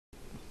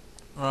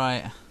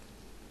Right.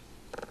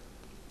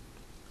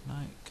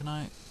 Can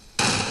I?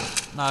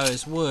 No,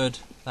 it's wood.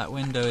 That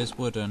window is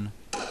wooden.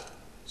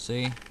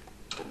 See?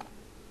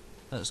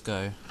 Let's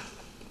go.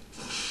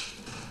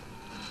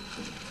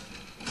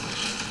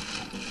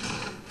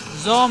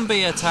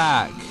 Zombie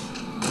attack!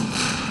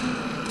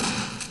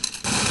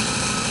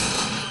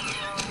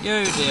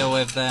 You deal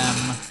with them.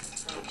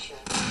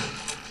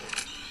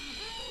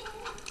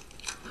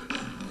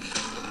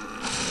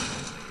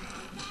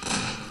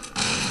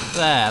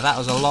 There, that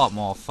was a lot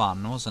more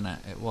fun, wasn't it?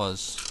 It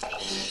was.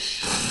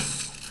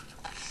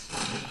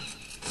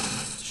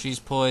 She's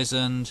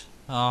poisoned.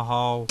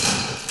 Oh.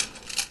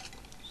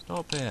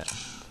 Stop it.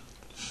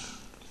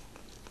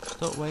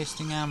 Stop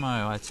wasting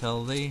ammo, I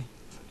tell thee.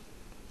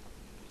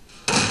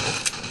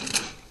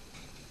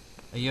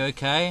 Are you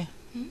okay?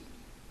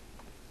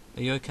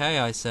 Are you okay,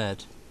 I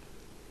said.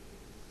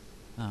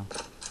 Oh,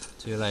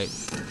 too late.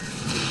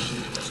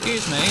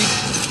 Excuse me.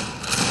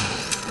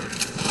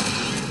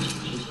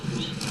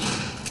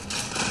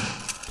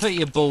 Put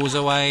your balls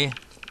away.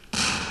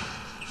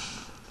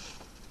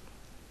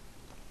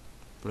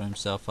 Blew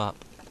himself up.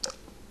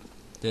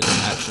 Didn't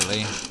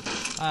actually.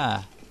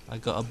 Ah, I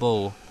got a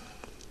ball.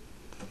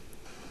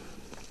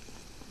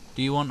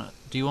 Do you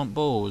want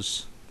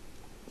balls?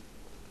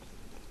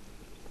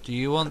 Do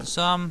you want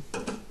some?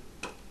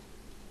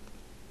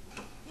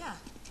 Yeah.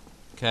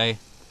 Okay,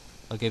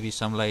 I'll give you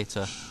some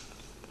later.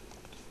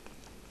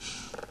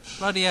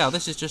 Bloody hell,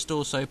 this is just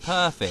all so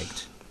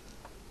perfect.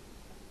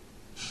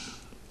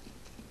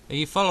 Are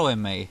you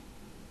following me?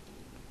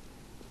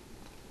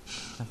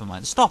 Never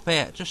mind. Stop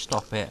it! Just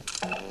stop it.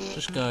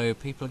 Just go.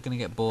 People are going to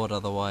get bored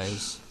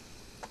otherwise.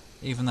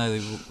 Even though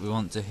we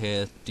want to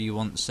hear, do you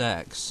want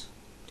sex?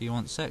 Do you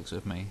want sex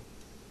with me?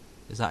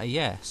 Is that a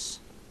yes?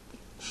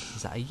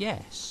 Is that a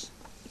yes?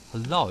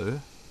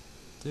 Hello?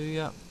 Do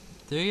ya?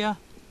 Do ya?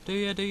 Do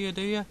ya? Do ya?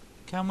 Do ya?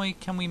 Can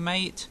we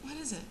mate? What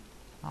is it?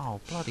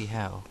 Oh, bloody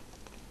hell.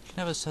 She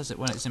never says it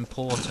when it's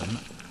important.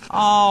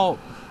 Oh!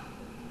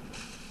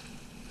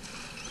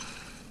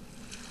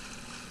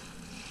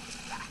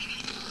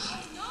 Oh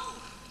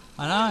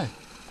no! I know.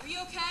 Are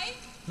you okay?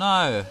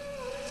 No.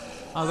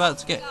 I'm about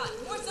to get... God,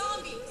 more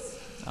zombies!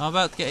 I'm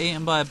about to get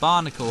eaten by a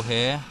barnacle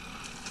here.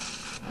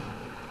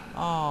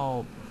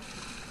 Oh.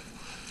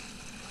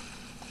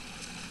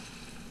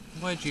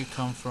 Where'd you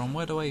come from?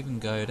 Where do I even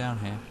go? Down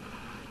here.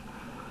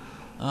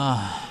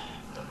 Ah.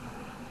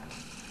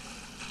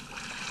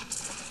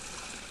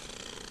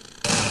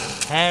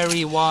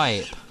 Hairy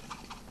wipe.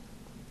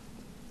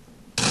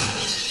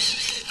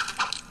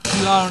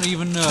 You don't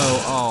even know.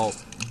 Oh.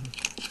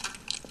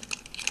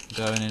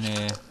 Going in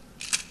here.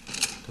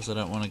 Because I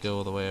don't want to go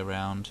all the way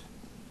around.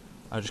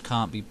 I just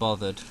can't be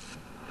bothered.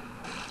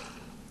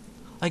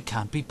 I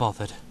can't be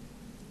bothered.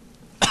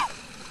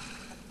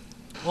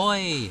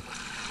 Oi!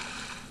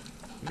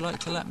 You'd like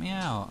to let me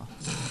out?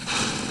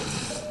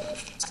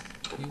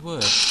 You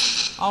would.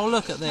 Oh,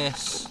 look at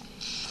this.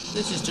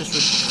 This is just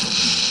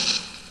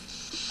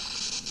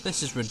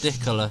this is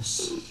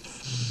ridiculous.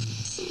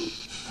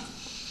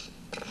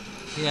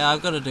 Yeah,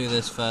 I've got to do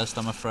this first,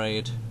 I'm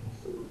afraid.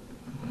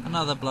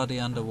 Another bloody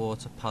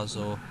underwater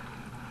puzzle.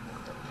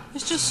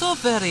 It's just so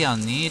very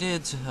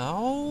unneeded.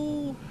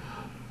 Oh.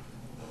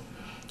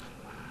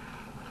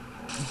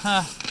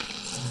 Huh.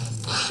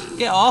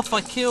 Get off,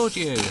 I killed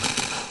you.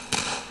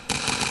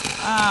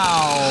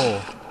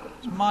 Ow.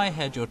 It's my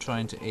head you're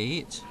trying to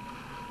eat.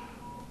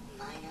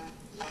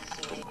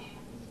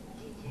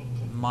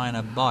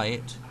 Minor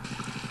bite.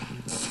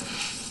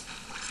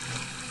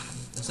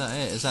 Is that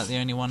it? Is that the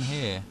only one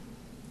here?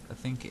 I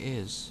think it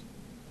is.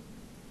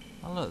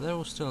 Oh look, they're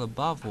all still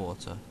above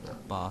water.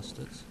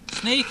 Bastards.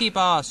 Sneaky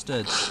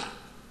bastards!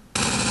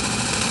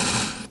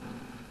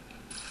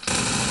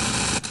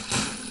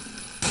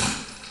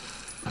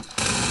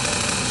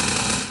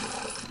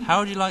 How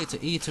would you like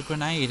to eat a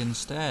grenade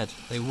instead?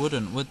 They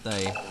wouldn't, would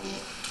they?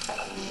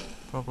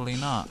 Probably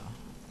not.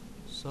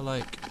 So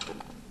like,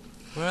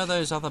 where are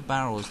those other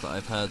barrels that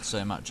I've heard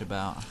so much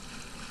about?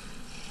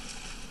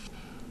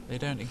 They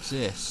don't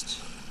exist.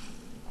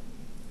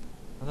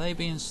 Are they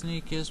being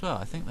sneaky as well?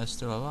 I think they're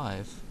still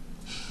alive.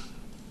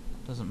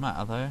 Doesn't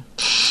matter though.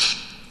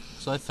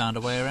 So I found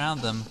a way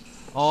around them.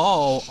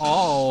 Oh,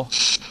 oh,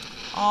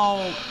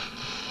 oh!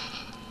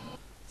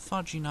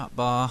 Fudgy nut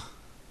bar.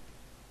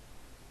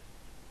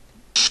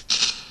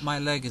 My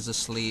leg is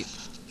asleep.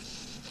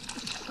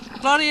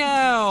 Bloody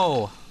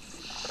hell!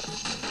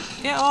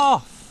 Get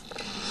off!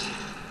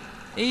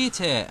 Eat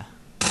it!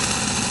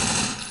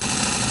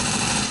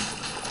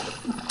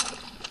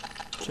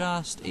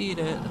 Just eat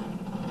it.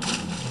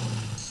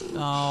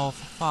 Oh,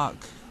 fuck.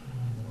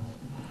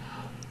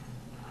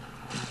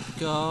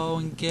 Go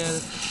and get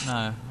it.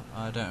 No,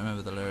 I don't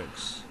remember the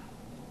lyrics.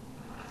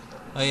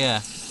 Oh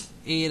yeah.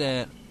 Eat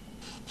it.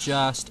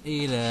 Just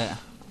eat it.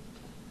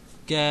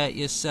 Get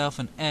yourself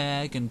an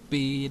egg and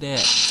beat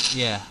it.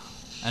 Yeah.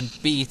 And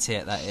beat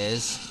it, that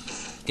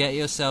is. Get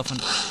yourself an...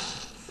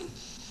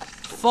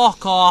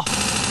 Fuck off!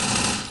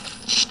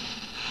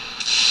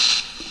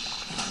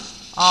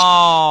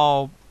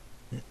 Oh.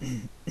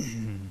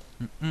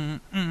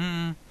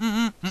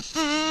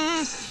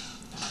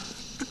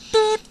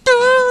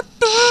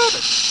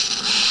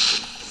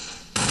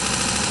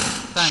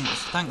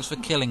 Thanks for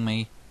killing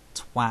me,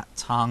 twat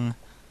tongue.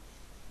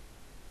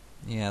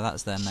 Yeah,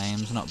 that's their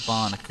names, not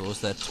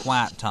barnacles, they're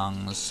twat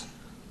tongues.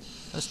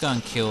 Let's go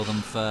and kill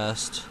them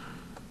first.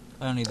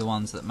 Only the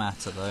ones that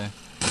matter, though.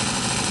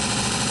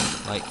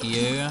 Like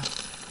you.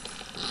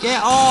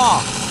 Get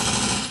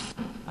off!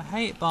 I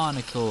hate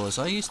barnacles.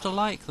 I used to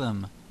like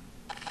them.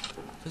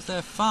 Because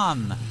they're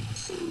fun.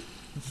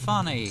 And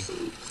funny.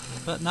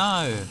 But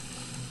no.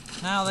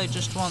 Now they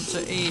just want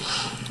to eat.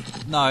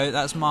 No,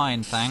 that's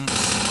mine, thanks.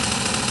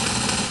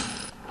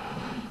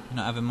 You're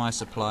not having my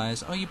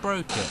supplies. Oh, you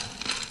broke it.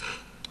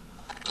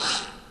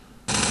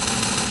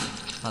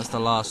 That's the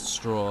last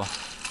straw.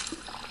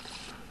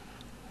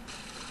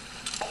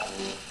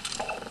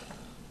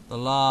 The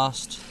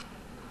last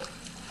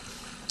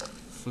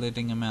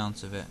flitting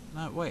amount of it.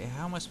 No, wait,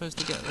 how am I supposed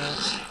to get there?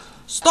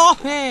 Stop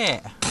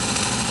it!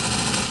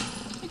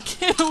 I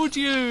killed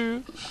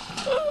you!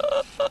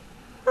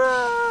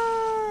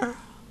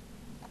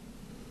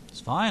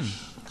 It's fine.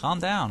 Calm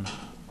down.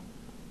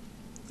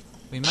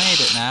 We made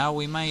it now,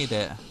 we made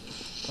it.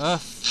 Ugh.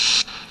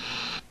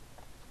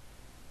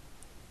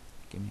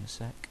 Give me a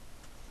sec.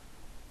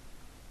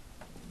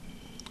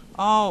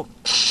 Oh,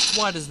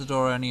 why does the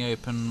door only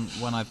open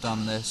when I've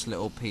done this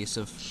little piece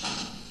of...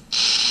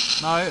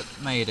 No,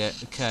 made it.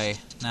 Okay,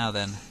 now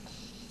then.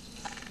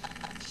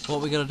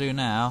 What we gotta do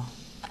now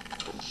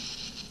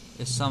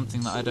is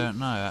something that I don't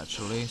know,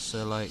 actually,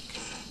 so like...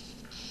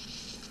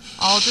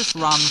 I'll just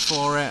run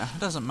for it, it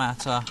doesn't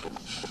matter.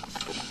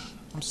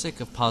 I'm sick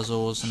of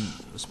puzzles, and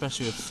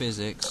especially with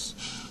physics.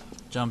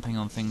 Jumping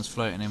on things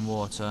floating in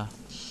water.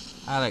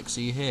 Alex,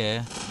 are you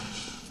here?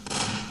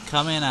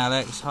 Come in,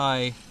 Alex.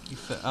 Hi.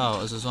 Oh,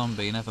 it was a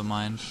zombie. Never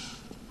mind.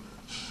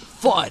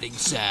 Fighting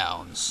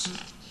sounds.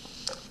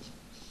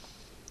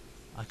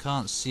 I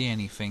can't see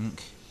anything.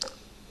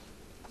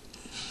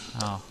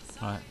 Oh,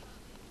 right.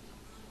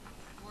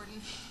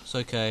 Gordon,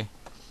 It's okay.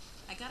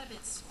 I got a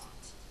bit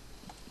swamped.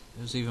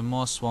 It was even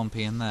more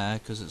swampy in there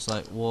because it's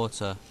like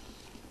water,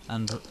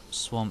 and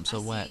swamps are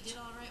You wet. did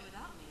all right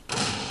without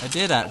me. I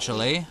did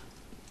actually.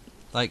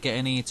 Like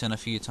getting eaten a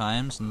few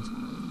times, and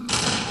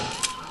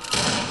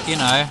you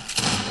know.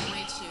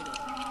 Great shooting.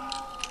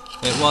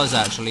 It was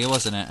actually,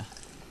 wasn't it?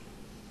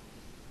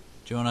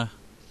 Do you wanna?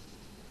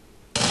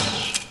 Do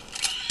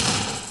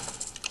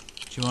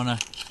you wanna?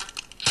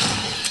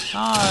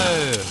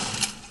 No!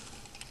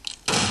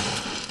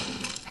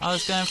 I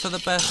was going for the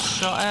best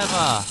shot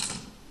ever.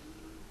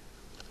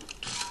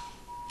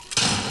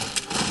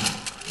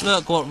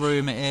 Look what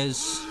room it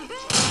is.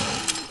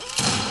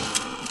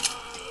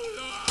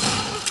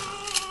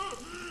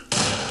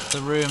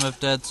 The room of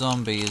dead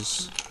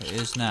zombies. It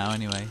is now,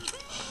 anyway.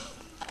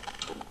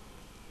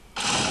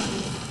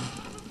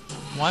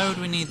 Why would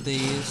we need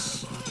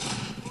these?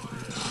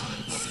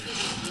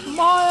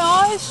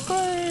 My ice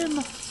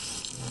cream!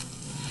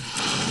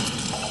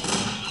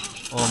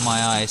 Or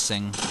my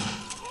icing.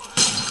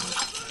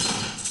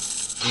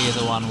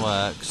 Either one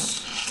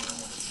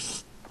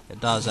works. It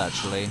does,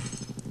 actually.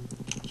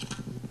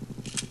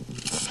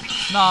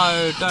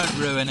 No, don't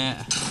ruin it.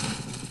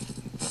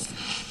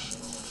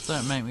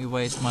 Don't make me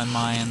waste my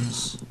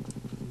mines.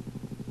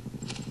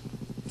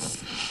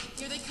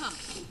 Here they come.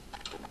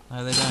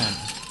 No, they don't.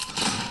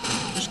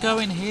 Just go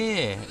in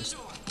here.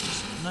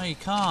 No, you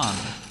can't.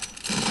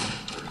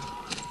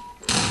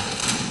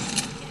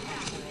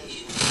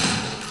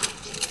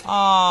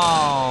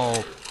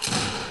 Oh.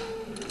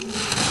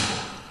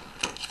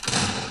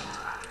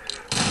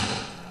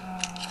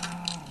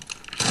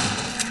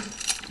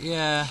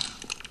 Yeah.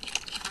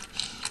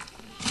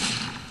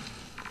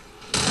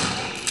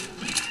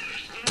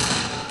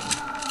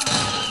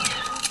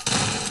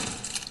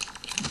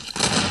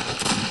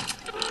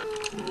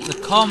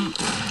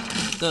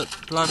 The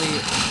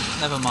bloody...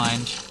 Never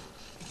mind.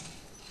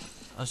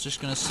 I was just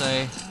gonna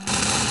say...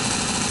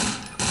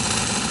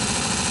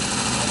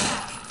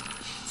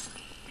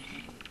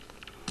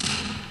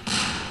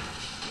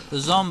 The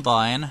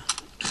zombine...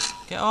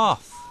 Get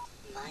off!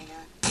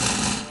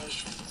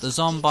 The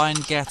zombine,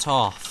 get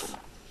off!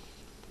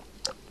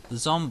 The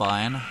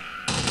zombine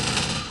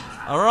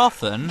are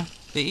often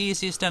the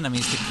easiest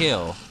enemies to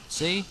kill.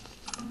 See?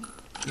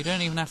 You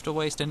don't even have to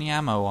waste any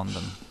ammo on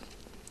them.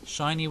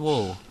 Shiny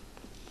wool.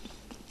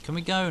 Can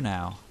we go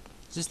now?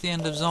 Is this the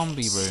end of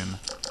zombie room?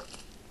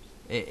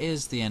 It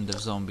is the end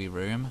of zombie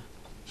room.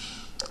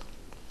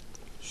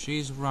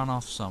 She's run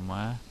off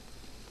somewhere.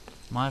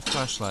 My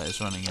flashlight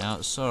is running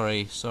out.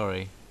 Sorry,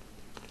 sorry.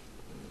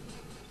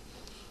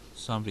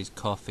 Somebody's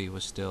coffee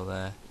was still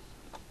there.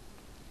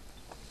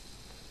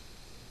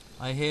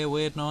 I hear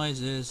weird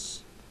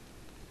noises.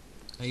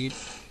 Are you...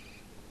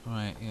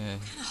 Right, yeah.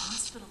 What kind of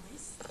hospital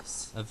is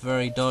this? A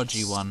very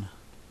dodgy one.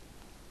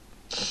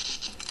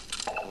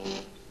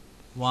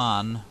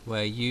 One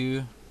where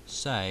you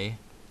say...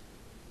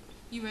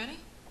 You ready?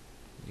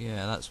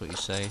 Yeah, that's what you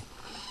say.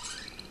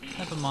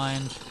 Never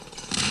mind.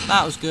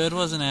 That was good,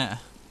 wasn't it?